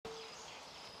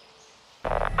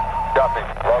Copy.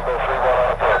 Longbow 3-1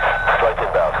 on approach. Strike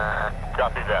inbound.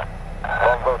 Copy that.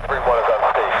 Longbow 3-1 is on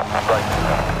station. Strike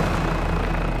inbound.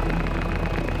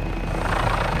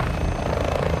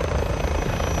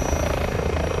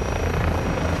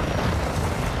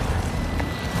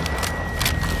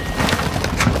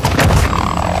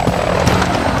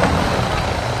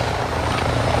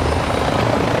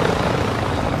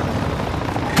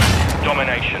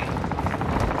 Domination.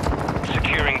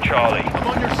 Securing Charlie. I'm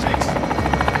on your 6.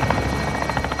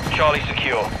 Charlie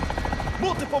secure.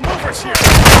 Multiple movers here.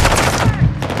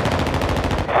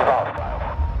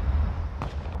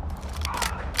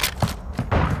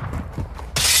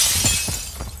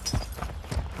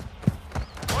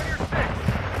 On your 6.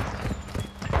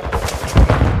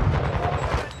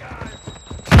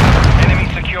 Enemy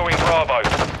securing Bravo.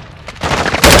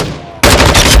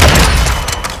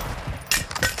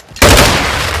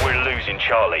 We're losing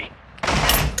Charlie.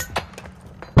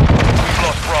 We've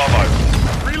lost Bravo.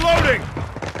 Reloading.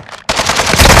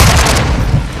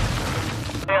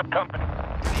 Company.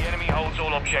 The enemy holds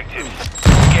all objectives.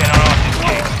 Getting our asses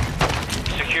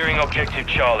kicked. Securing objective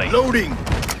Charlie. Loading.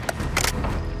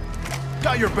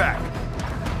 Got your back.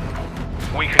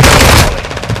 We control Charlie.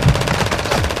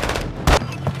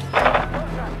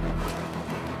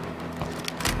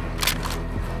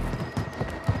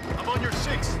 I'm on your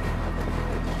 6.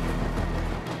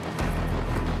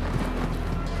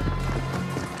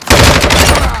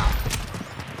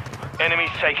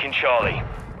 Enemies taking Charlie.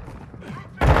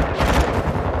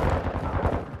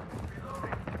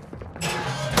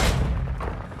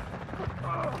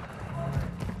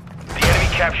 The enemy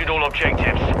captured all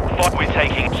objectives. Fight we're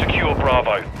taking. Secure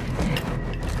Bravo.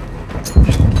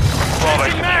 Bravo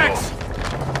Taking Max.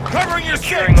 secure. Covering your 6.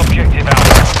 Securing objective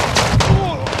Alpha.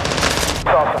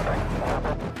 Saw something.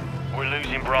 We're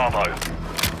losing Bravo.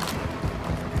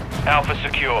 Alpha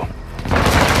secure.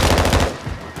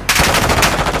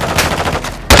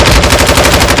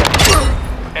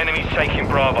 Enemies taking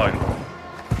Bravo.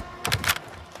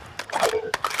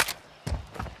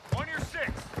 On your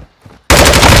 6.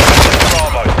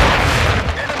 Bravo.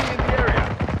 Enemy in the area.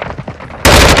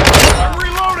 I'm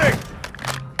reloading.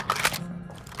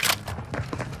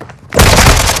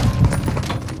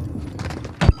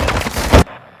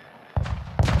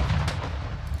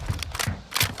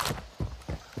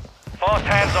 Fast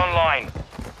hands online.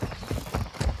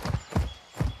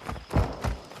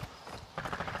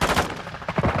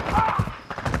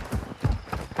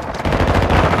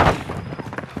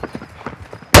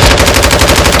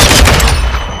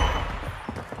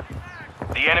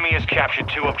 The enemy has captured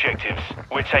 2 objectives.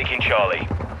 We're taking Charlie.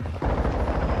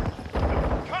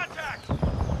 Contact.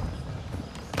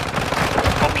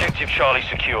 Objective Charlie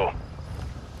secure.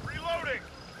 Reloading.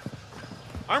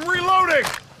 I'm reloading.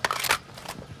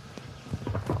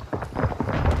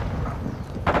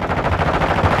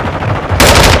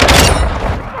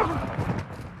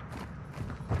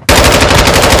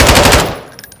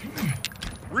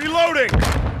 Reloading.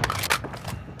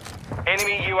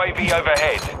 Enemy UAV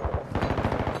overhead.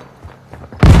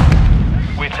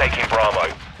 We're taking Bravo.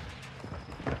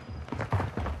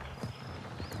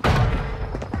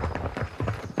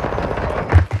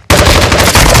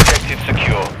 Objective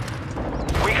secure.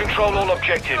 We control all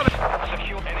objectives.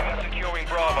 Secure enemy securing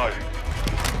Bravo.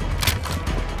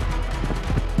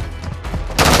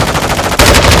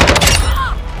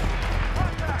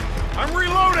 I'm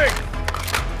reloading.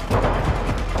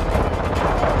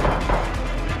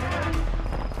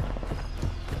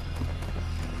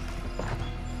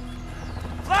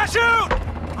 Flash out!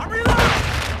 I'm reloading!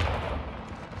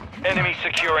 Enemy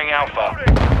securing Alpha.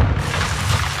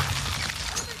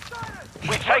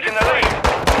 We've taken the lead.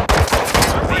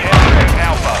 The enemy took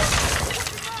Alpha.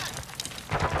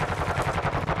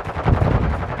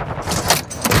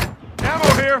 Ammo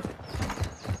here!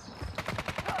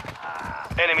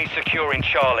 Enemy securing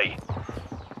Charlie.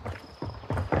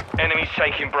 Enemies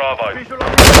taking Bravo.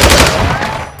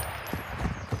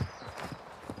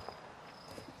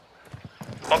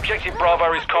 Objective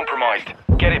Bravo is compromised.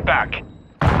 Get it back.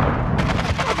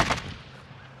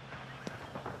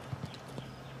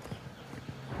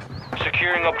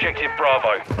 Securing objective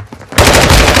Bravo.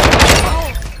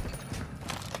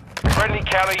 Friendly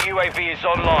counter UAV is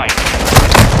online.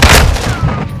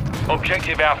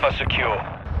 Objective Alpha secure.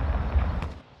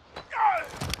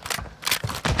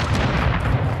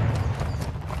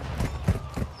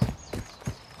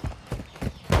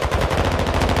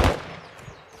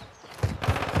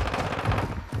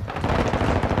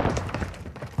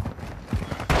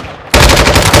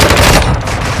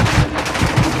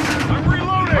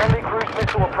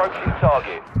 Approaching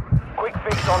target. Quick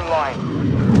fix online.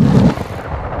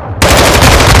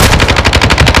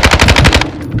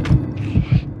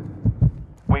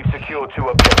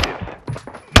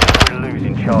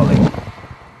 Charlie.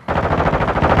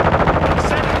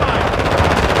 Sending mine.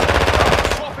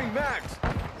 Swapping mags.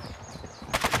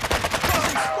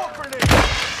 Throwing smoke grenade.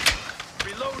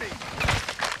 Reloading.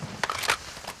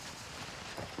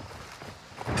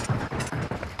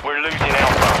 We're losing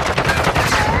Alpha.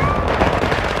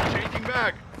 Changing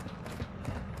mag.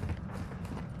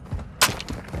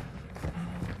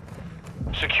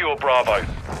 Secure Bravo.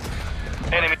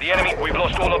 The enemy, we've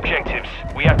lost all objectives.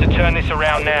 We have to turn this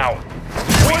around now.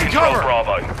 We control cover.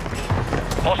 Bravo.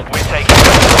 We're taking.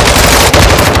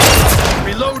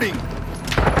 Reloading.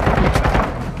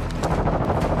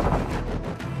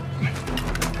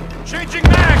 Changing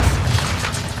mags.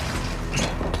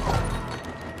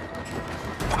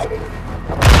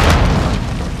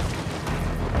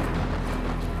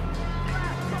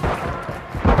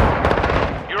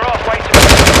 You're halfway to.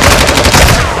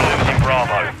 We're losing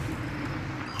Bravo.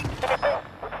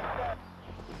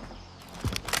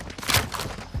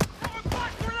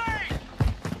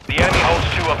 The enemy holds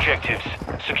 2 objectives.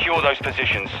 Secure those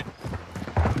positions.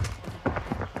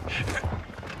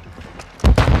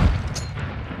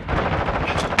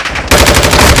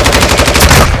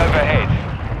 Overhead.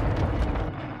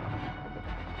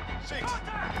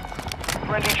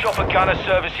 Friendly chopper gunner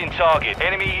servicing target.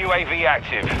 Enemy UAV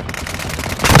active.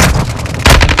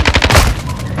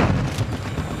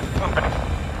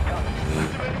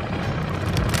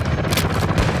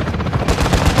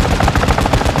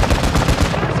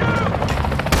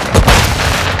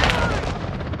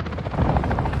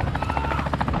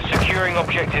 Securing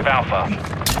objective Alpha.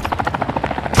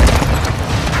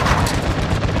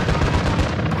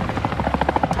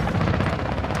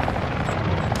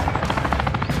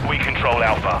 We control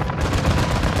Alpha.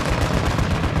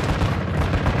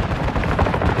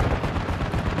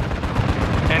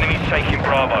 Enemies taking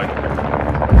Bravo.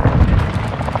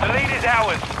 The lead is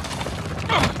ours.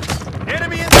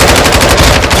 Enemy in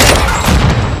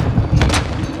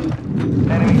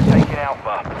Enemies taking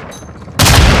Alpha.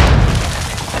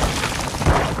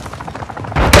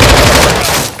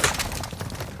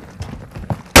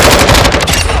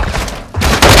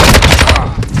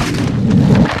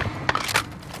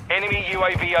 Enemy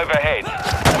UAV overhead.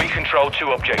 We control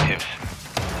 2 objectives.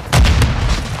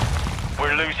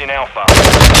 We're losing Alpha.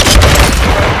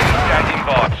 Standing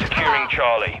by, securing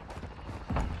Charlie.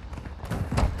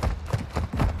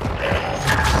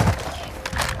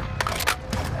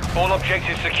 All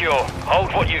objectives secure.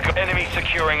 Hold what you got. Enemy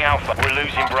securing Alpha. We're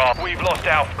losing Bravo. We've lost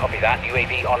Alpha. Copy that.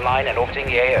 UAV online and orbiting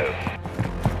the AO.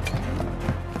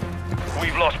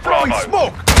 We've lost throwing Bravo.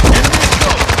 smoke. Enemy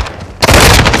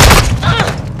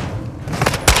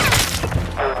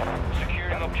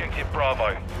Securing objective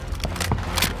Bravo.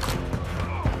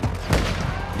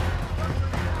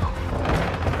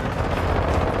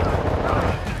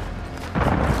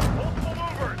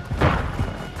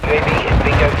 UAV is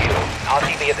bingo fuel.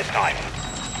 RTB at this time.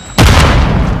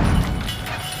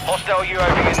 Hostile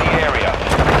UAV in the area.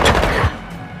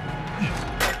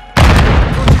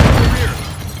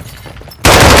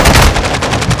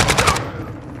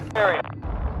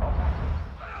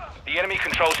 The enemy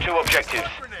controls 2 objectives.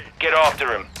 Get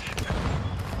after him.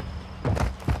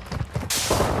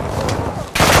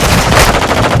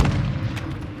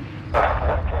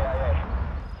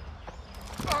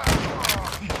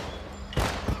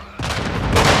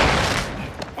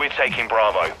 We're taking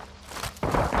Bravo.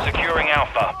 Securing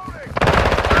Alpha.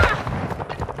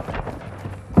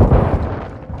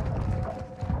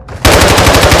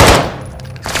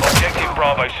 Objective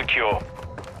Bravo secure.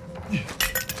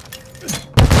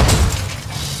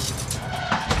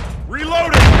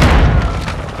 Reloading.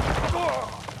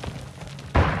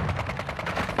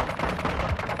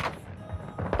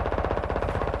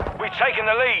 We've taken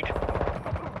the lead.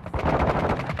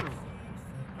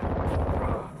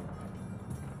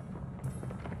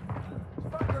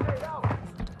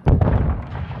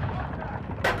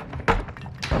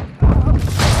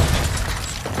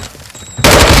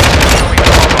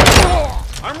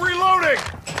 I'm reloading.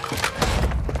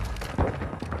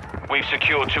 We've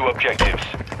secured 2 objectives.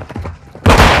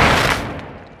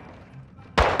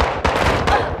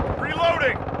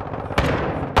 Reloading.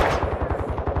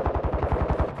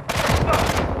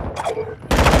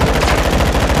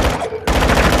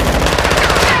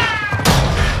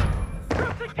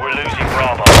 We're losing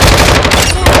Bravo.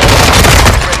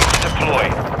 Ready to deploy.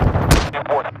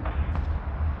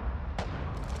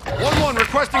 1-1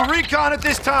 requesting recon at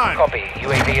this time. Copy.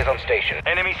 UAV is on station.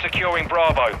 Enemy securing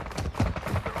Bravo.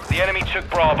 The enemy took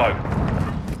Bravo.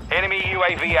 Enemy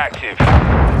UAV active.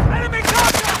 Enemy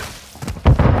contact.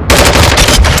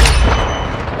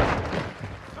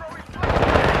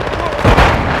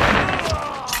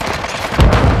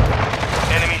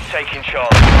 Charlie.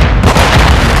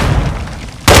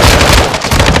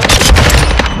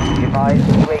 Advise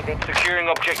UAV. Securing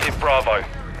objective Bravo.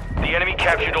 The enemy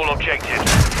captured all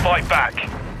objectives. Fight back.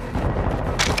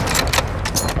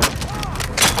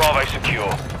 Bravo secure.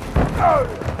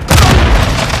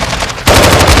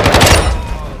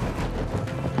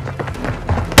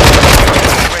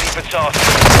 Ready for task.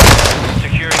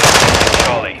 Securing objective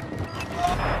Charlie.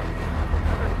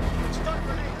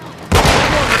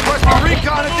 Requesting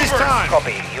recon at this time.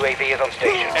 Copy. UAV is on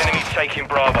station. Enemy taking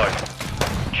Bravo.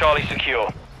 Charlie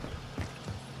secure.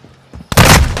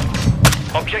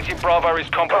 Objective Bravo is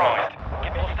compromised.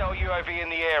 Hostile UAV in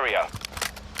the area.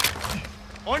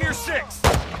 On your 6.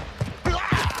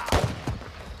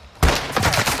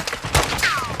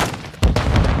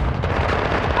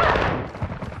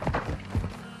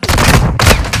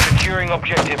 Securing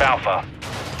objective Alpha.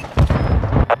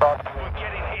 We're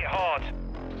getting hit hard.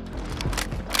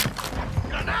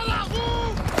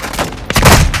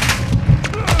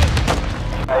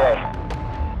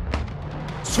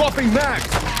 Swapping mags.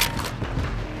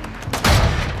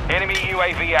 Enemy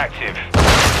UAV active.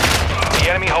 The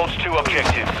enemy holds 2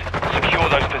 objectives. Secure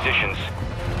those positions.